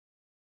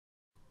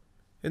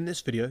In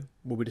this video,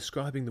 we'll be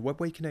describing the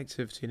WebWay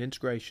connectivity and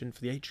integration for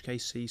the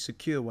HKC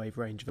SecureWave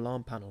range of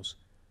alarm panels,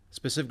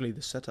 specifically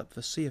the setup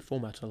for SIA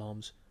format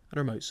alarms and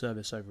remote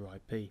service over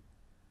IP.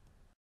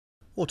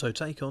 Auto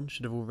Take-On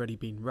should have already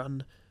been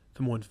run.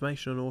 For more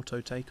information on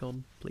Auto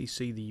Take-On, please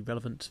see the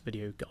relevant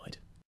video guide.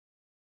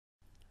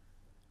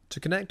 To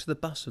connect to the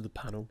bus of the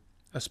panel,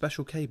 a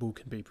special cable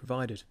can be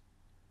provided.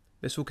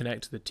 This will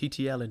connect to the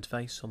TTL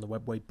interface on the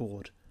WebWay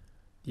board,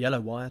 the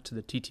yellow wire to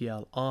the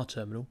TTL R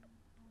terminal,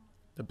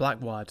 the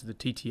black wire to the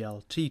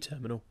TTL T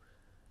terminal,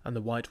 and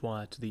the white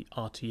wire to the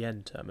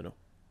RTN terminal.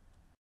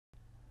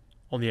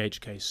 On the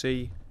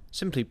HKC,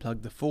 simply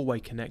plug the 4-way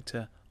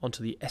connector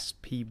onto the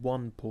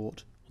SP1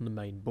 port on the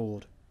main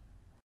board.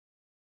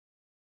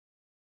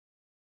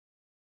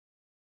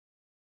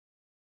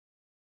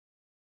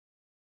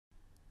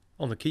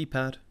 On the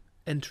keypad,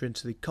 enter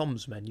into the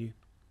Comms menu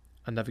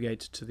and navigate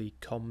to the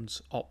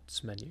Comms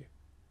Opts menu.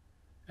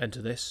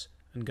 Enter this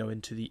and go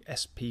into the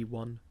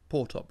SP1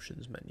 Port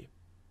Options menu.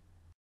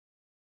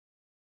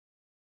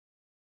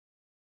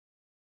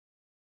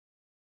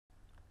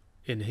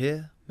 In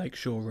here, make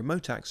sure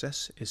Remote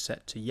Access is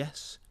set to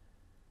Yes,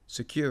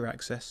 Secure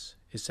Access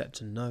is set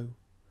to No,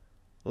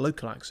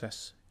 Local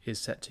Access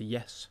is set to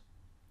Yes,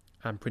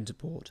 and Printer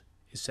Port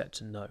is set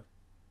to No.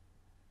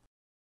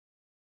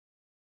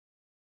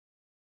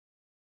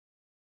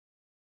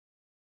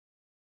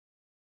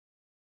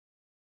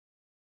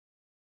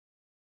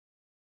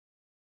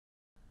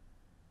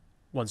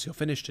 Once you're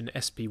finished in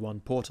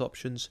SP1 Port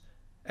Options,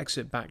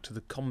 exit back to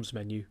the Comms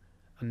menu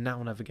and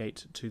now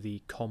navigate to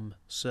the COM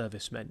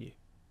Service menu.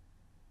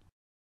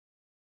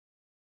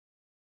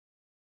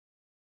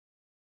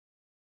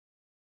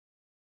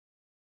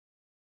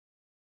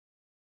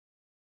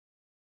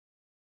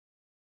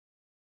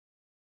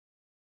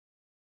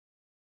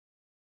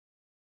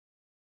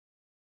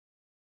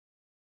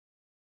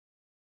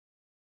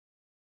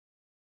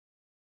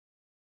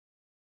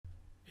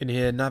 In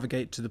here,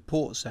 navigate to the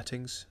port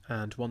settings,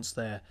 and once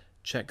there,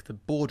 check the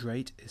baud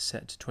rate is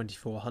set to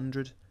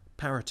 2400,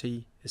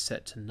 parity is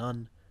set to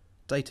none,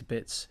 data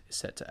bits is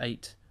set to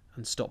 8,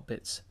 and stop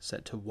bits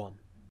set to 1.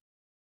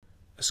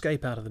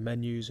 Escape out of the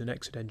menus and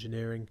exit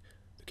engineering.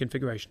 The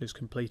configuration is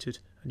completed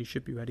and you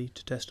should be ready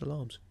to test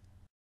alarms.